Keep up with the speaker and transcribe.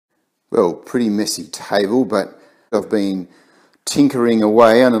well, pretty messy table, but I've been tinkering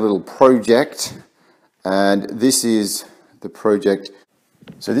away on a little project, and this is the project.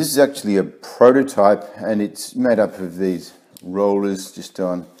 So this is actually a prototype, and it's made up of these rollers just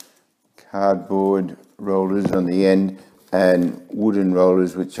on cardboard rollers on the end and wooden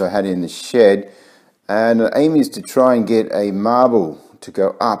rollers which I had in the shed, and the aim is to try and get a marble to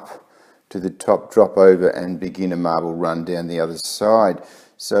go up to the top, drop over and begin a marble run down the other side.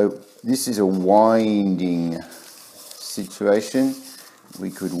 So this is a winding situation. We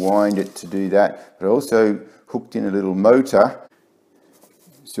could wind it to do that, but also hooked in a little motor.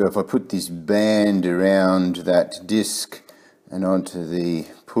 So if I put this band around that disc and onto the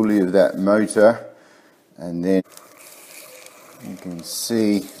pulley of that motor, and then you can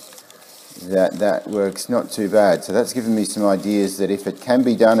see that that works not too bad. So that's given me some ideas that if it can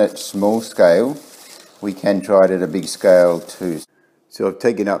be done at small scale, we can try it at a big scale too. So I've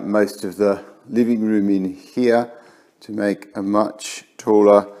taken up most of the living room in here to make a much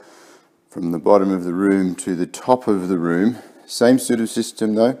taller from the bottom of the room to the top of the room. Same sort of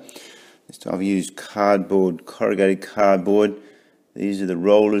system though. This time I've used cardboard, corrugated cardboard. These are the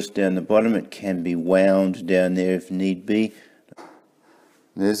rollers down the bottom. It can be wound down there if need be.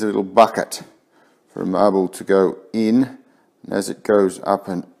 There's a little bucket for a marble to go in, and as it goes up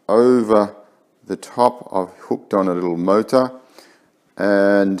and over the top, I've hooked on a little motor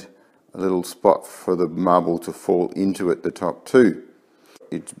and a little spot for the marble to fall into at the top too.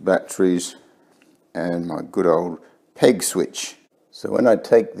 It's batteries and my good old peg switch. So when I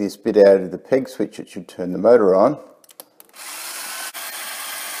take this bit out of the peg switch, it should turn the motor on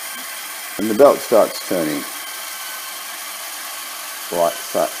and the belt starts turning. Like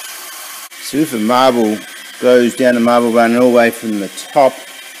such. So if a marble goes down the marble run all the way from the top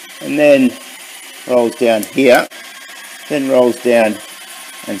and then rolls down here, then rolls down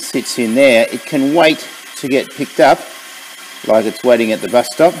and sits in there, it can wait to get picked up like it's waiting at the bus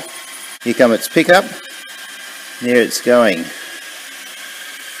stop. Here comes its pickup, there it's going.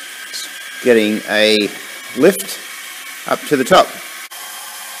 It's getting a lift up to the top.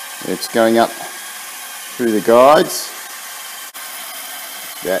 It's going up through the guides.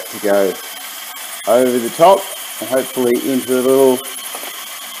 That to go over the top and hopefully into the little,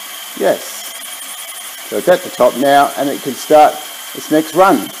 yes. So it's at the top now and it can start its next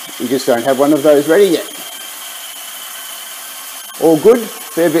run. We just don't have one of those ready yet. All good,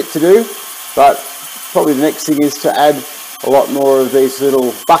 fair bit to do, but probably the next thing is to add a lot more of these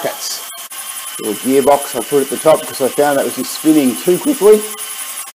little buckets. Little gearbox I'll put at the top because I found that was just spinning too quickly.